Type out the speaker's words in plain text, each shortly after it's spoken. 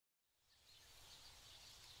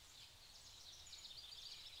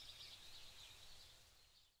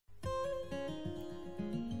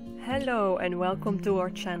Hello and welcome to our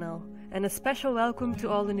channel, and a special welcome to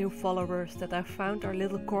all the new followers that have found our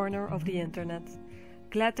little corner of the internet.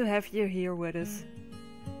 Glad to have you here with us.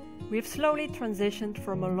 We have slowly transitioned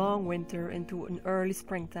from a long winter into an early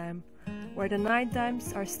springtime, where the night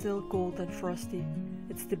times are still cold and frosty.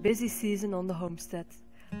 It's the busy season on the homestead,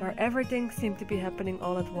 where everything seemed to be happening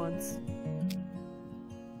all at once.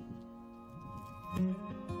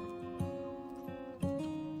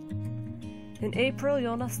 In April,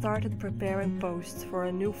 Jonas started preparing posts for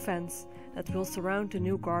a new fence that will surround the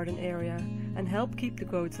new garden area and help keep the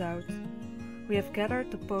goats out. We have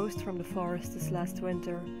gathered the posts from the forest this last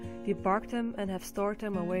winter, debarked them and have stored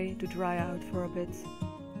them away to dry out for a bit.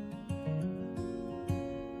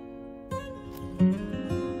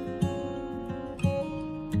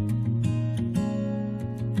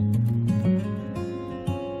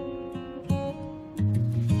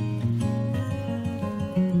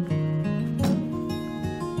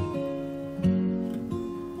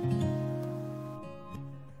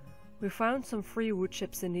 We found some free wood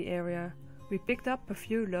chips in the area. We picked up a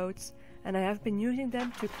few loads and I have been using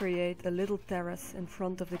them to create a little terrace in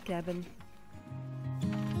front of the cabin.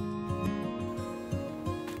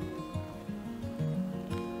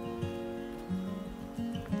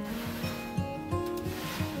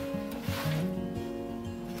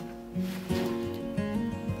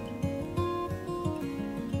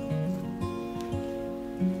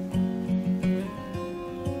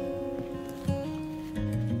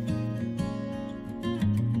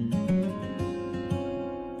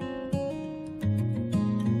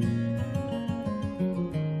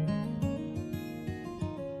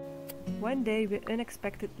 One day we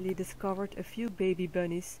unexpectedly discovered a few baby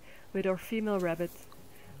bunnies with our female rabbit.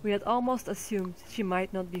 We had almost assumed she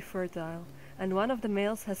might not be fertile, and one of the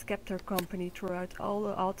males has kept her company throughout all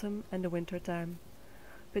the autumn and the winter time.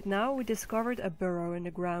 But now we discovered a burrow in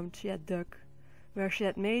the ground she had dug, where she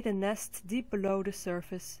had made a nest deep below the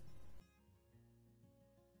surface.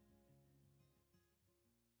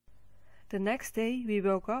 The next day we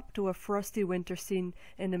woke up to a frosty winter scene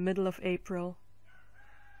in the middle of April.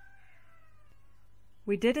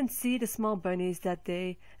 We didn't see the small bunnies that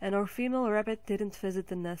day, and our female rabbit didn't visit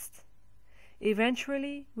the nest.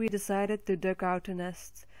 Eventually, we decided to dig out the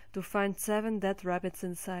nest, to find 7 dead rabbits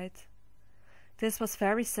inside. This was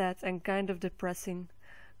very sad and kind of depressing,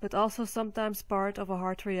 but also sometimes part of a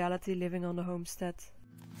hard reality living on the homestead.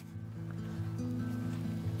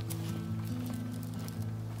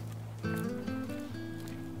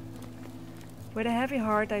 With a heavy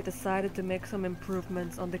heart, I decided to make some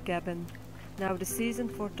improvements on the cabin. Now the season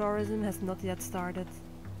for tourism has not yet started.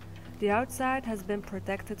 The outside has been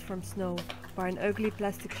protected from snow by an ugly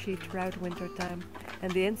plastic sheet throughout winter time,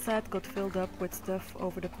 and the inside got filled up with stuff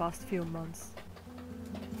over the past few months.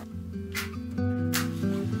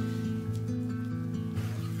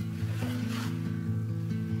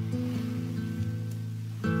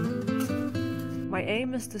 My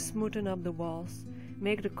aim is to smoothen up the walls,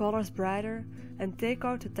 make the colors brighter, and take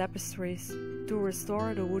out the tapestries to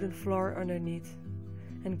restore the wooden floor underneath,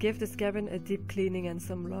 and give this cabin a deep cleaning and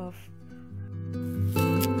some love.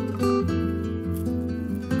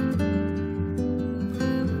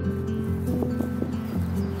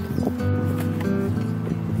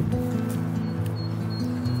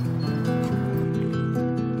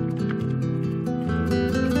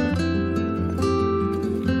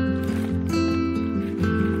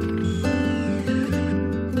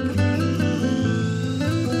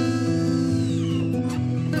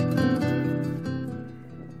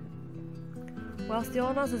 Whilst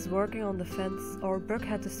Jonas is working on the fence, our buck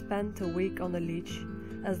had to spend a week on the leash,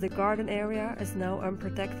 as the garden area is now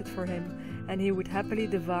unprotected for him and he would happily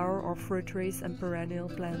devour our fruit trees and perennial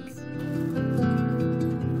plants.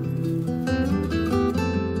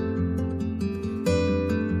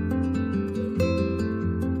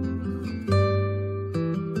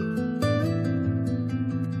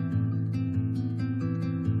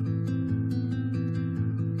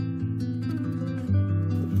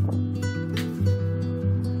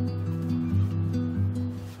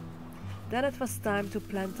 Then it was time to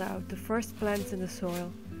plant out the first plants in the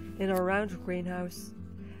soil, in our round greenhouse.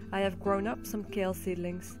 I have grown up some kale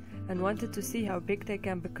seedlings and wanted to see how big they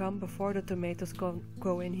can become before the tomatoes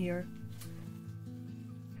go in here.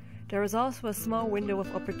 There is also a small window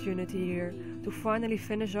of opportunity here to finally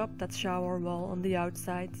finish up that shower wall on the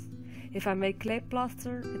outside. If I make clay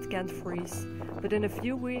plaster, it can't freeze, but in a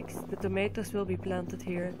few weeks the tomatoes will be planted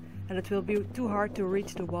here and it will be too hard to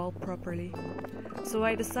reach the wall properly. So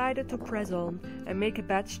I decided to press on and make a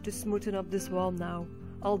batch to smoothen up this wall now,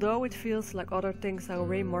 although it feels like other things are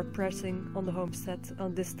way more pressing on the homestead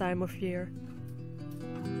on this time of year.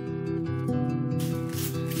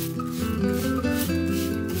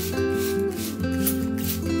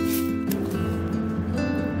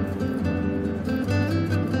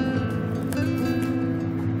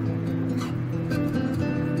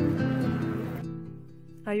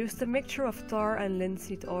 I used a mixture of tar and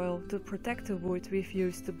linseed oil to protect the wood we've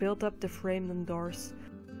used to build up the frame and doors.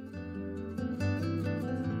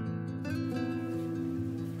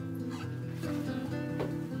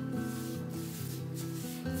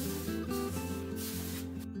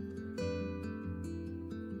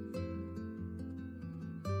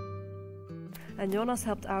 And Jonas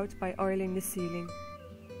helped out by oiling the ceiling.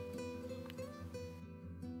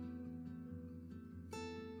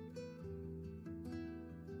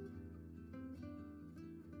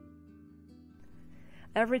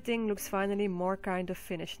 Everything looks finally more kind of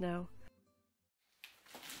finished now.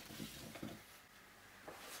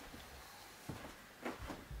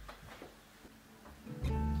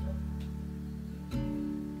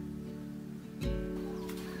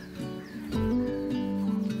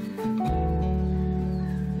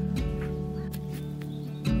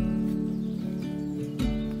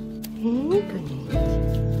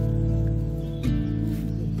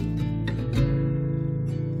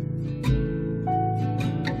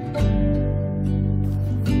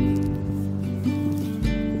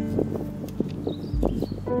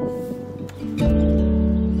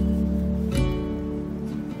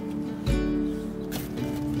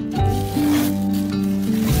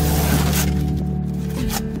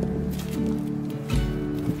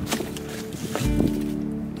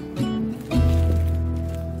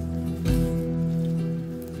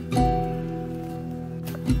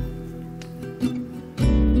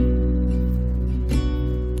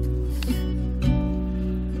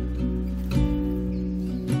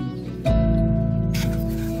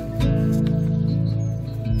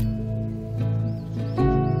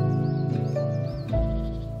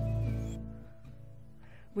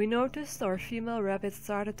 We noticed our female rabbit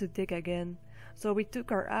started to dig again, so we took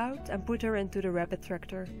her out and put her into the rabbit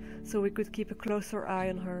tractor, so we could keep a closer eye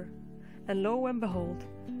on her. And lo and behold,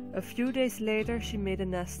 a few days later she made a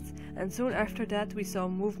nest, and soon after that we saw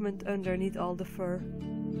movement underneath all the fur.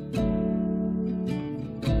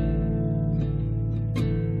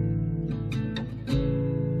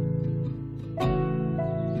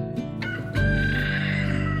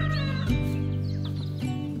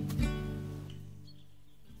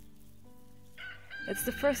 It's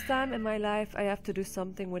the first time in my life I have to do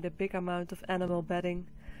something with a big amount of animal bedding,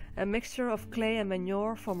 a mixture of clay and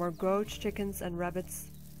manure from our goats, chickens and rabbits.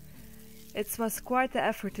 It was quite the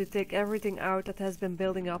effort to take everything out that has been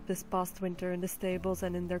building up this past winter in the stables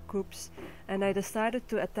and in their coops, and I decided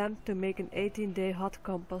to attempt to make an 18-day hot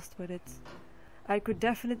compost with it. I could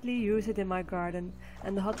definitely use it in my garden,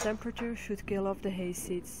 and the hot temperature should kill off the hay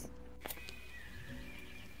seeds.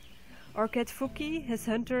 Our cat Fuki, his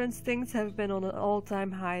hunter instincts have been on an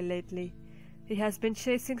all-time high lately. He has been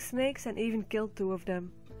chasing snakes and even killed 2 of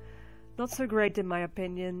them. Not so great in my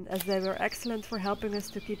opinion, as they were excellent for helping us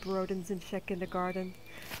to keep rodents in check in the garden.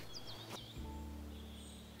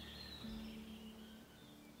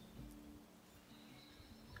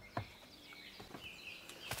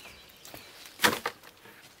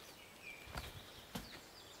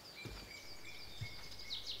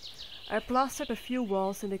 I plastered a few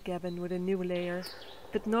walls in the cabin with a new layer,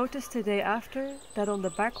 but noticed the day after that on the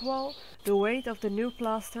back wall the weight of the new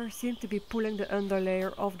plaster seemed to be pulling the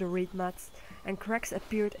underlayer off the reed mats, and cracks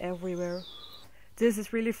appeared everywhere. This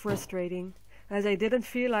is really frustrating, as I didn't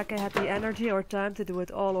feel like I had the energy or time to do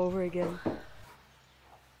it all over again.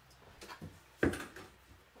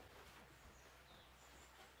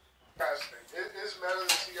 It's better than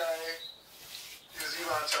CIA, because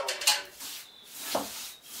Elon told me.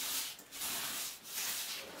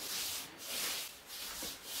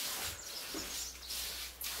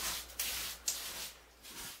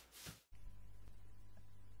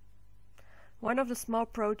 One of the small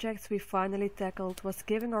projects we finally tackled was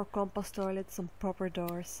giving our compost toilet some proper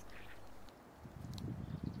doors.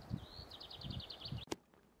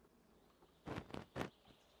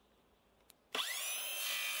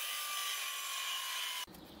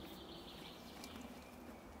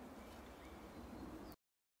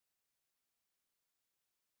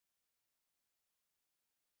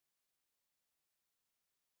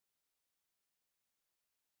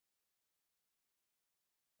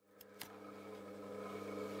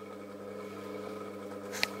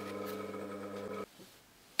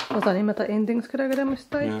 Osa nimetä intingsgreger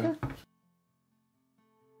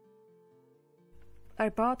I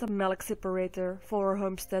bought a milk separator for our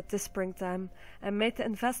homestead this springtime and made the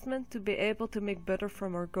investment to be able to make butter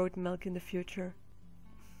from our goat milk in the future.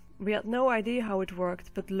 We had no idea how it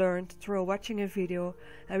worked, but learned through watching a video,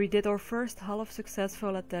 and we did our first half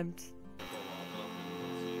successful attempt.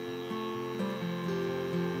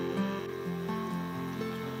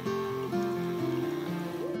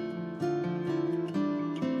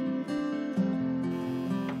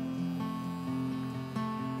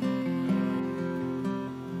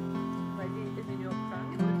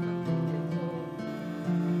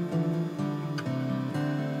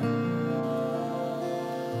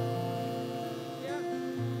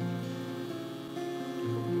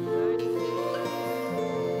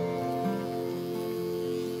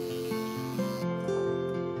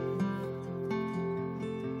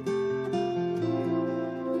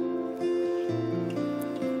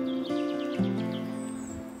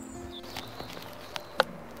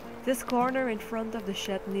 This corner in front of the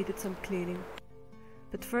shed needed some cleaning.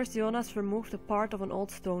 But first Jonas removed a part of an old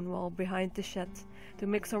stone wall behind the shed to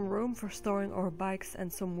make some room for storing our bikes and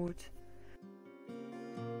some wood.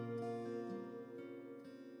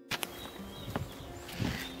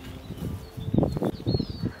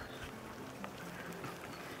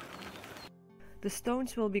 The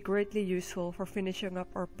stones will be greatly useful for finishing up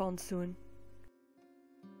our pond soon.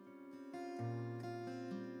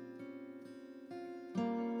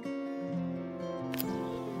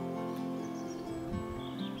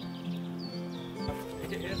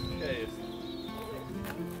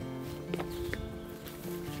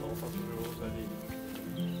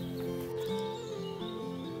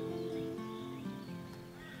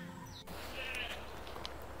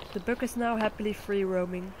 The buck is now happily free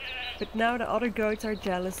roaming, but now the other goats are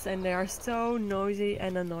jealous and they are so noisy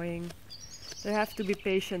and annoying. They have to be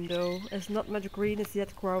patient though, as not much green is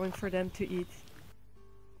yet growing for them to eat.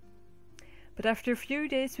 But after a few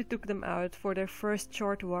days we took them out for their first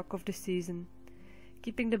short walk of the season,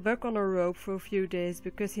 keeping the buck on a rope for a few days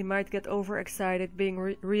because he might get overexcited being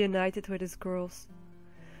reunited with his girls.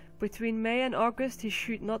 Between May and August he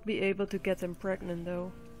should not be able to get them pregnant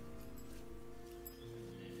though.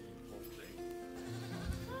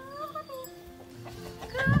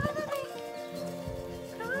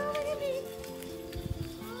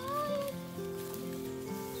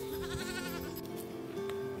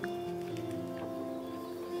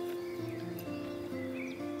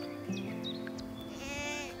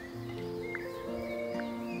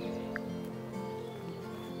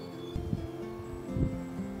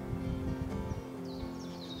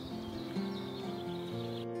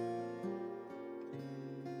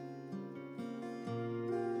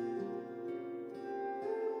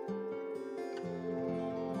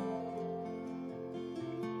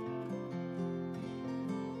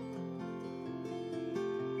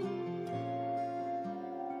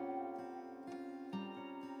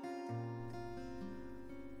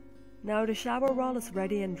 Now the shower wall is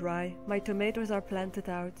ready and dry, my tomatoes are planted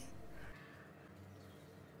out.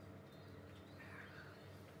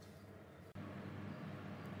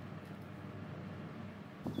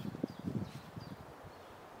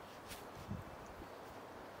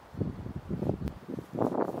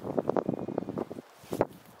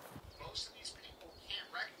 Most of these people can't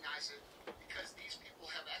recognize it because these people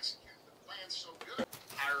have executed the plan so good.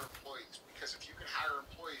 Hire employees, because if you can hire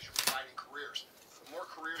employees, you're providing careers. The more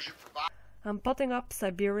careers you provide. I'm potting up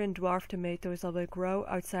Siberian dwarf tomatoes that will grow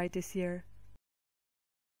outside this year.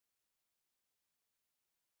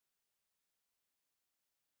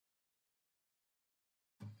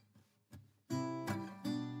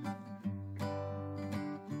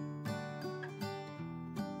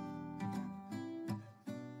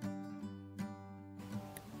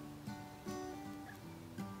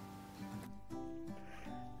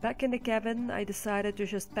 Back in the cabin, I decided to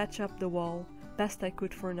just patch up the wall, best I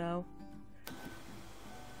could for now.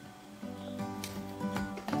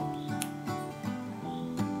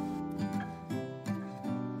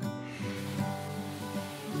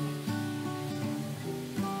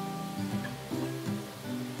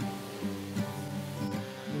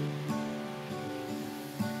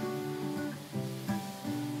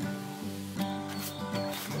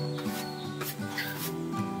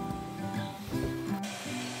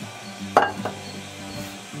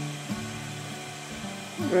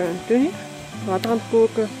 Doe je? Water aan het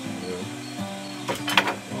koken.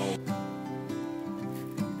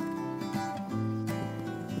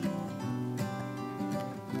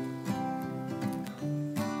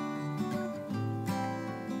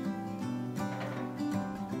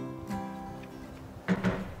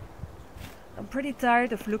 I'm pretty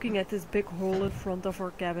tired of looking at this big hole in front of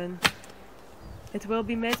our cabin. It will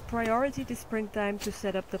be made priority this springtime to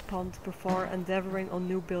set up the pond before endeavoring on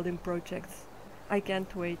new building projects. I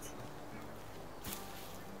can't wait.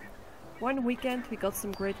 One weekend we got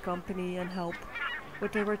some great company and help.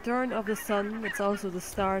 With the return of the sun, it's also the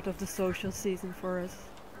start of the social season for us.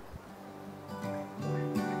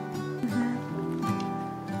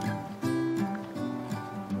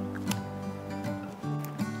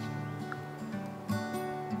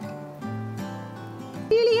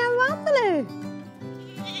 Jullie gaan wandelen!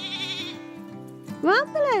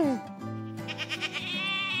 Wandelen!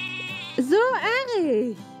 Zo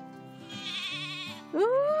erg!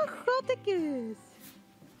 Oh, godtekes!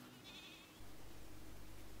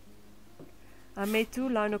 I made 2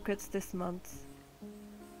 lino cuts this month.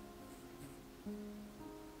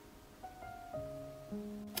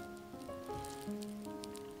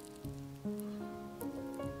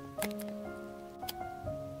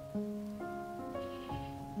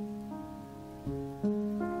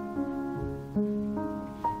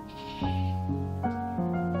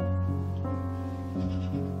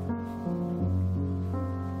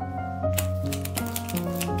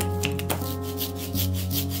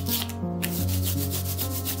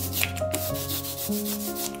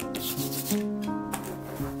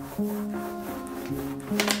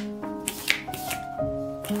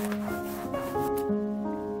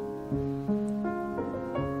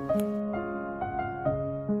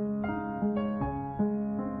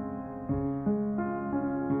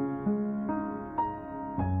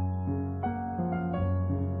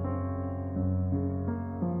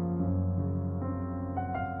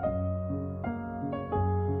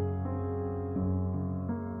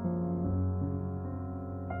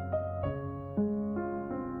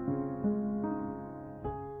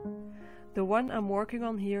 The one I'm working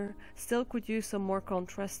on here still could use some more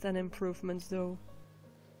contrast and improvements though.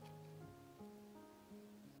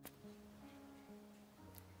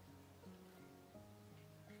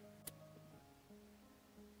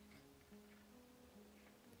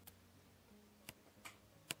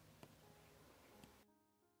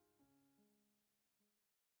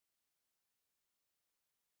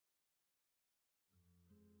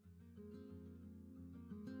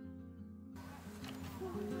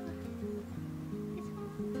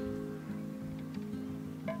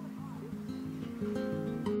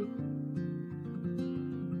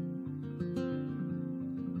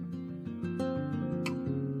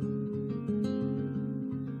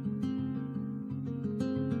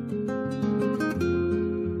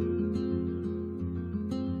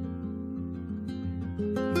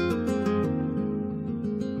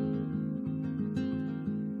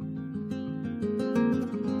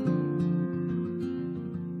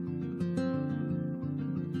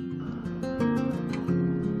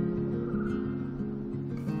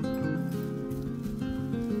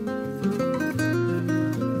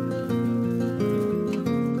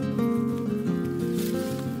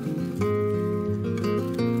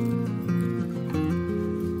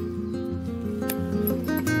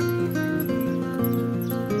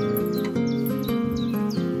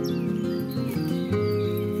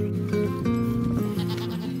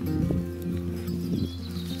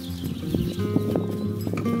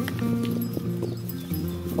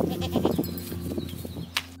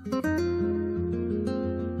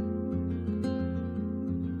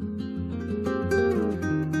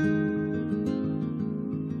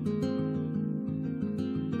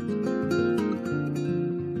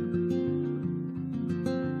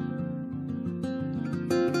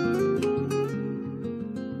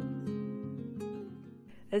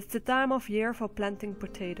 It's the time of year for planting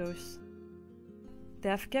potatoes. They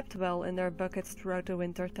have kept well in their buckets throughout the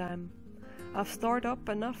winter time. I've stored up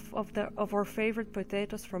enough of our favorite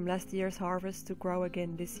potatoes from last year's harvest to grow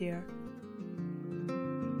again this year.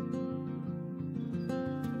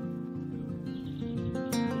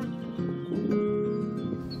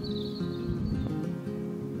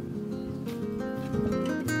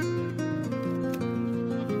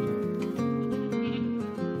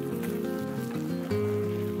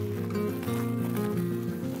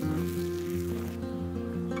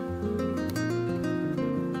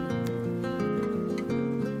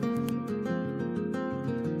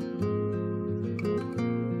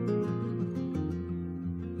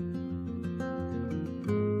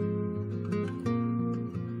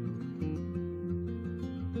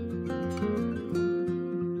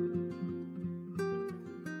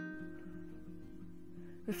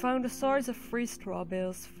 We found a source of free straw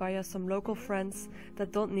bales via some local friends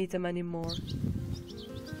that don't need them anymore.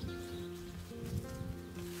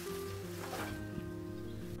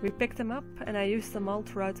 We picked them up and I used them all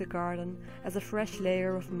throughout the garden as a fresh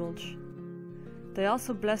layer of mulch. They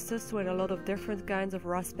also blessed us with a lot of different kinds of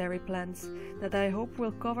raspberry plants that I hope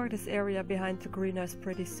will cover this area behind the greenhouse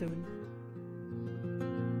pretty soon.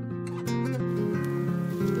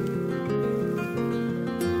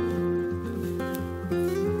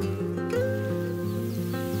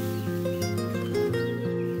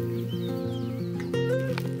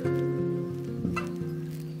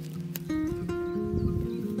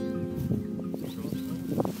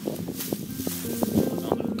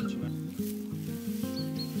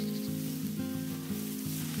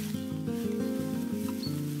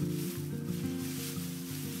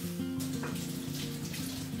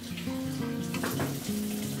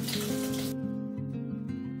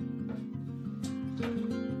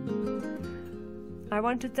 I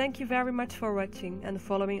want to thank you very much for watching and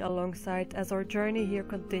following alongside as our journey here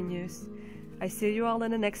continues. I see you all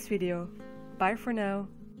in the next video. Bye for now.